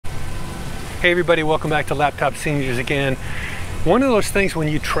Hey everybody, welcome back to Laptop Seniors again. One of those things when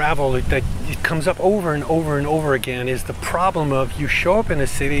you travel that it comes up over and over and over again is the problem of you show up in a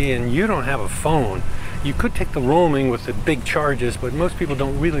city and you don't have a phone. You could take the roaming with the big charges, but most people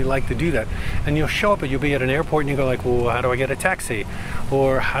don't really like to do that. And you'll show up and you'll be at an airport and you go like, well, how do I get a taxi?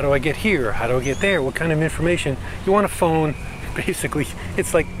 Or how do I get here? How do I get there? What kind of information? You want a phone, basically.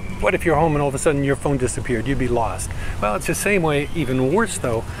 It's like, what if you're home and all of a sudden your phone disappeared? You'd be lost. Well, it's the same way, even worse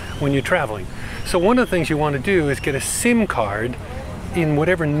though, when you're traveling. So one of the things you want to do is get a SIM card in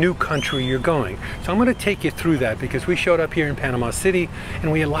whatever new country you're going. So I'm going to take you through that because we showed up here in Panama City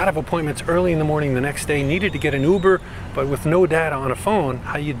and we had a lot of appointments early in the morning the next day, needed to get an Uber, but with no data on a phone,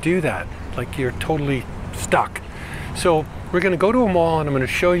 how you do that? Like you're totally stuck. So we're going to go to a mall and I'm going to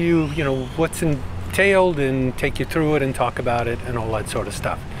show you, what's entailed and take you through it and talk about it and all that sort of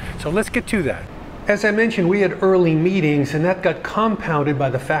stuff. So let's get to that. As I mentioned, we had early meetings and that got compounded by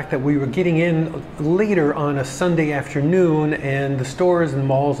the fact that we were getting in later on a Sunday afternoon and the stores and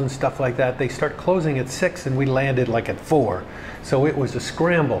malls and stuff like that, they start closing at 6 and we landed like at 4. So it was a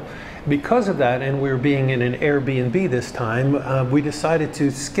scramble. Because of that, and we were being in an Airbnb this time, we decided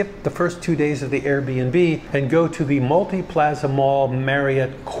to skip the first 2 days of the Airbnb and go to the Multi-Plaza Mall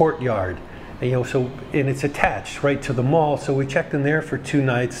Marriott Courtyard. And it's attached right to the mall, so we checked in there for 2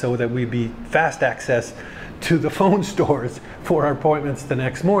 nights so that we'd be fast access to the phone stores for our appointments the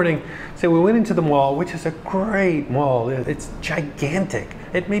next morning. So we went into the mall, which is a great mall. It's gigantic.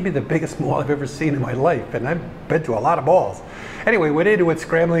 It may be the biggest mall I've ever seen in my life, and I've been to a lot of malls. Anyway, went into it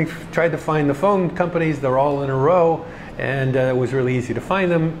scrambling, tried to find the phone companies. They're all in a row, and it was really easy to find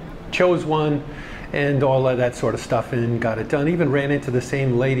them. Chose one and all of that sort of stuff and got it done. Even ran into the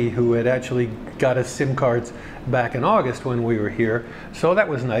same lady who had actually got us SIM cards back in August when we were here. So that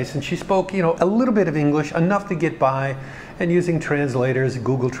was nice. And she spoke, a little bit of English, enough to get by, and using translators,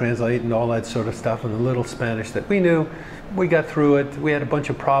 Google Translate and all that sort of stuff, and the little Spanish that we knew, we got through it. We had a bunch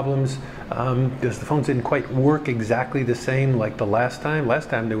of problems because the phones didn't quite work exactly the same like the last time. Last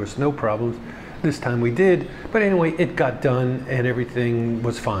time there was no problems. This time we did. But anyway, it got done and everything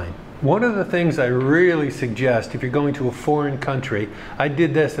was fine. One of the things I really suggest if you're going to a foreign country, I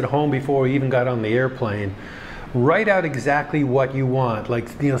did this at home before we even got on the airplane, write out exactly what you want. Like,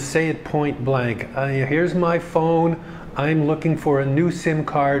 say it point blank, here's my phone, I'm looking for a new SIM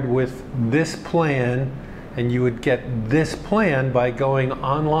card with this plan, and you would get this plan by going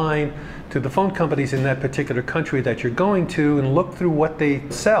online to the phone companies in that particular country that you're going to and look through what they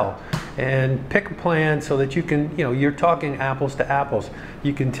sell and pick a plan so that you can, you're talking apples to apples.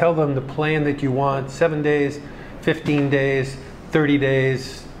 You can tell them the plan that you want, 7 days, 15 days, 30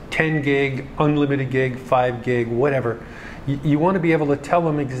 days, 10 gig, unlimited gig, 5 gig, whatever. You want to be able to tell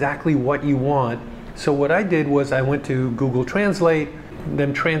them exactly what you want. So what I did was I went to Google Translate,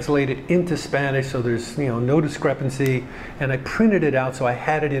 then translate it into Spanish so there's no discrepancy, and I printed it out so I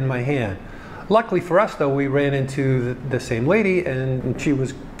had it in my hand. Luckily for us though, we ran into the same lady and she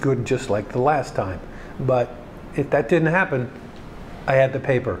was good just like the last time. But if that didn't happen, I had the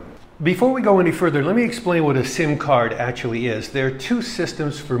paper. Before we go any further, let me explain what a SIM card actually is. There are 2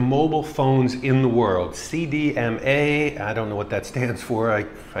 systems for mobile phones in the world. CDMA, I don't know what that stands for.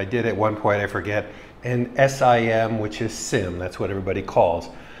 I did at one point, I forget. And SIM, which is SIM, that's what everybody calls.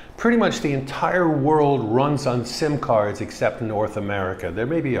 Pretty much the entire world runs on SIM cards except North America. There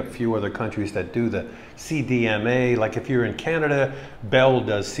may be a few other countries that do the CDMA, like if you're in Canada, Bell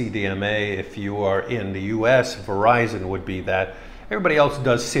does CDMA. If you are in the US, Verizon would be that. Everybody else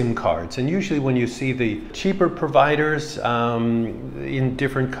does SIM cards, and usually when you see the cheaper providers in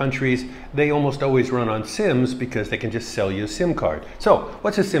different countries, they almost always run on SIMs because they can just sell you a SIM card. So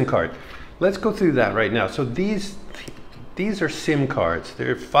what's a SIM card? Let's go through that right now. So these are SIM cards.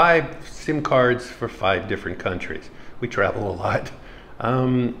 There are 5 SIM cards for 5 different countries. We travel a lot.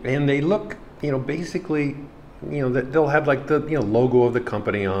 And they look, basically, they'll have like the logo of the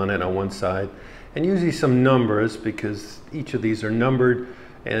company on it on one side, and usually some numbers because each of these are numbered,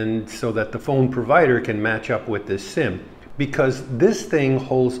 and so that the phone provider can match up with this SIM. Because this thing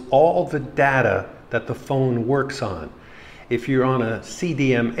holds all the data that the phone works on. If you're on a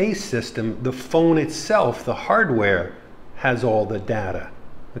CDMA system, the phone itself, the hardware, has all the data,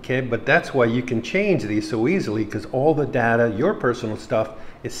 okay? But that's why you can change these so easily because all the data, your personal stuff,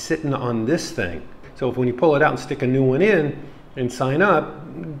 is sitting on this thing. So if when you pull it out and stick a new one in and sign up,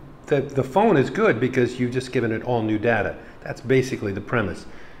 the phone is good because you've just given it all new data. That's basically the premise.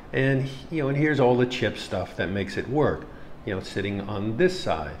 And and here's all the chip stuff that makes it work. Sitting on this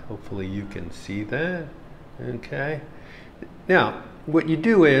side. Hopefully you can see that, okay? Now, what you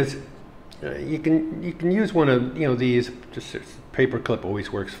do is you can use one of these. Just paper clip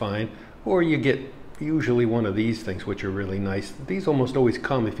always works fine. or you get usually one of these things, which are really nice. These almost always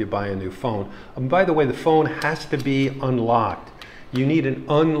come if you buy a new phone. By the way, the phone has to be unlocked. You need an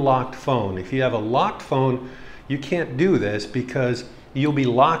unlocked phone. If you have a locked phone, you can't do this because you'll be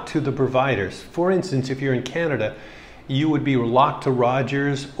locked to the providers. For instance, if you're in Canada, you would be locked to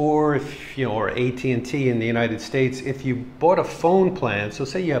Rogers, or if or AT&T in the United States. If you bought a phone plan, so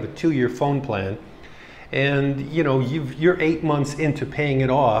say you have a 2-year phone plan, and you're 8 months into paying it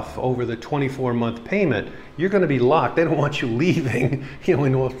off over the 24-month payment, you're going to be locked. They don't want you leaving,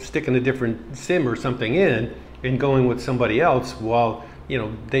 and sticking a different SIM or something in and going with somebody else while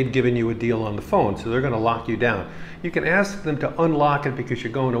they've given you a deal on the phone. So they're going to lock you down. You can ask them to unlock it because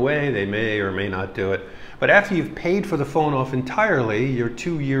you're going away. They may or may not do it. But after you've paid for the phone off entirely, your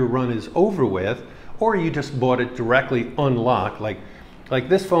 2-year run is over with, or you just bought it directly unlocked. Like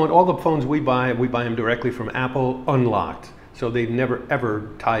this phone, all the phones we buy them directly from Apple unlocked. So they've never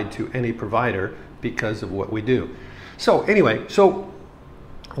ever tied to any provider because of what we do. So anyway,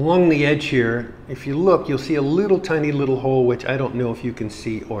 along the edge here, if you look, you'll see a little tiny little hole, which I don't know if you can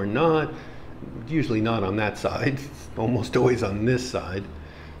see or not. Usually not on that side, almost always on this side.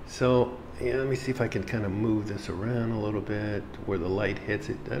 So yeah, let me see if I can kind of move this around a little bit where the light hits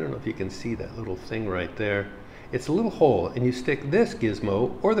it. I don't know if you can see that little thing right there. It's a little hole, and you stick this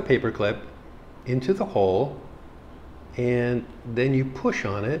gizmo or the paper clip into the hole, and then you push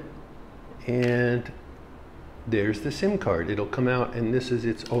on it, and there's the SIM card. It'll come out, and this is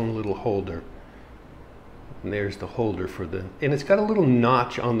its own little holder. And there's the holder and it's got a little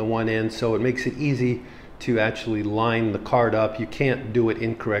notch on the one end, so it makes it easy to actually line the card up. You can't do it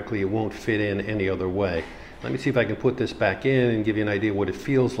incorrectly. It won't fit in any other way. Let me see if I can put this back in and give you an idea what it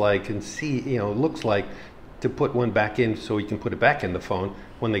feels like and see, it looks like to put one back in so you can put it back in the phone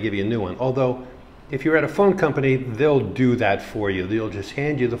when they give you a new one. Although, if you're at a phone company, they'll do that for you. They'll just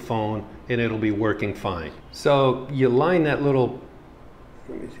hand you the phone and it'll be working fine. So you line that little,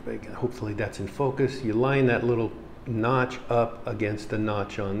 let me see if I can, hopefully that's in focus. You line that little notch up against the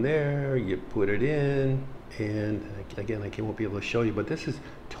notch on there, you put it in, and again, I won't be able to show you, but this is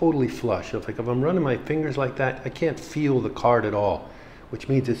totally flush. If I'm running my fingers like that, I can't feel the card at all, which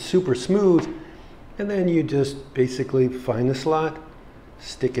means it's super smooth. And then you just basically find the slot,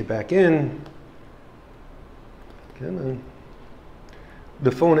 stick it back in. Come on.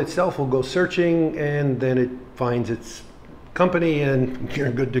 The phone itself will go searching, and then it finds its company, and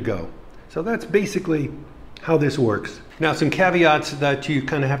you're good to go. So that's basically how this works. Now, some caveats that you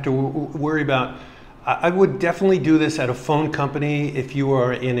kind of have to worry about. I would definitely do this at a phone company if you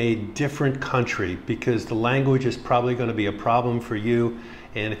are in a different country, because the language is probably going to be a problem for you.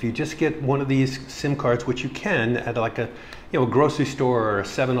 And if you just get one of these SIM cards, which you can at like a grocery store or a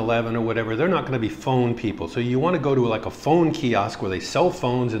 7-Eleven or whatever, they're not going to be phone people. So you want to go to like a phone kiosk where they sell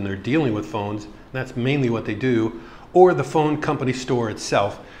phones and they're dealing with phones. That's mainly what they do, or the phone company store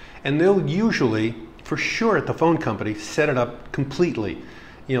itself. And they'll usually, for sure at the phone company, set it up completely.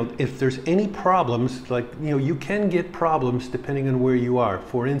 If there's any problems, you can get problems depending on where you are.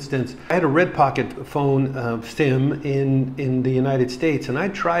 For instance, I had a Red Pocket phone SIM in the United States, and I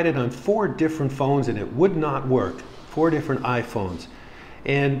tried it on 4 different phones and it would not work. 4 different iPhones.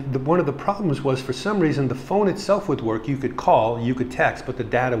 And one of the problems was, for some reason, the phone itself would work. You could call, you could text, but the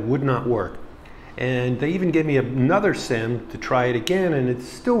data would not work. And they even gave me another SIM to try it again, and it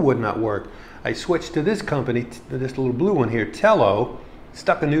still would not work. I switched to this company, this little blue one here, Tello,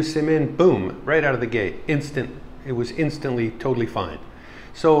 stuck a new SIM in, boom, right out of the gate. It was instantly totally fine.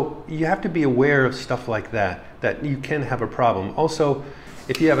 So you have to be aware of stuff like that you can have a problem. Also,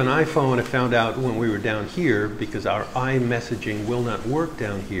 if you have an iPhone, I found out when we were down here, because our iMessaging will not work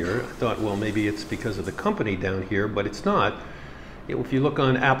down here. I thought, well, maybe it's because of the company down here, but it's not. If you look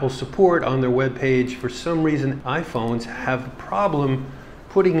on Apple support on their webpage, for some reason iPhones have a problem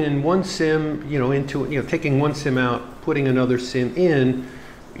putting in one SIM, taking one SIM out, putting another SIM in.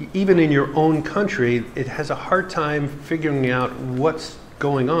 Even in your own country, it has a hard time figuring out what's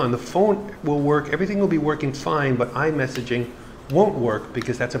going on. The phone will work, everything will be working fine, but iMessaging won't work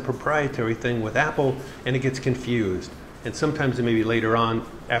because that's a proprietary thing with Apple, and it gets confused. And sometimes maybe later on,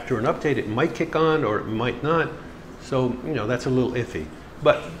 after an update, it might kick on or it might not. So, that's a little iffy.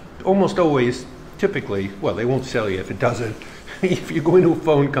 But almost always, typically, well, they won't sell you if it doesn't. If you go into a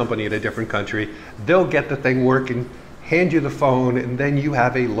phone company in a different country, they'll get the thing working, hand you the phone, and then you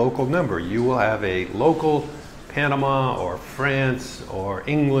have a local number. You will have a local Panama or France or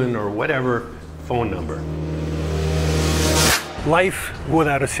England or whatever phone number. Life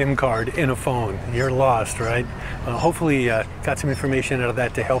without a SIM card in a phone, you're lost, right? Hopefully got some information out of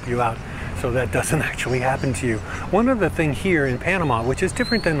that to help you out. so that doesn't actually happen to you. One other thing here in Panama, which is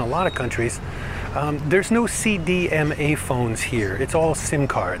different than a lot of countries, there's no CDMA phones here. It's all SIM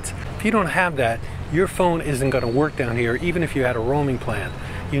cards. If you don't have that, your phone isn't going to work down here, even if you had a roaming plan.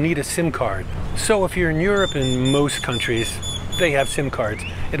 You need a SIM card. So if you're in Europe, in most countries, they have SIM cards.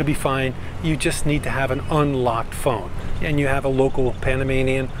 It'll be fine. You just need to have an unlocked phone. And you have a local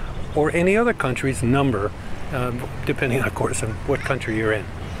Panamanian or any other country's number, depending, of course, on what country you're in.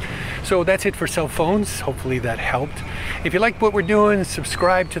 So that's it for cell phones. Hopefully that helped. If you like what we're doing,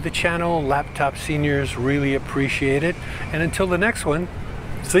 subscribe to the channel. Laptop Seniors really appreciate it. And until the next one,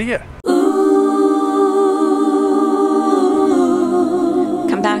 see ya.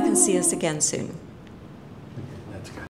 Come back and see us again soon.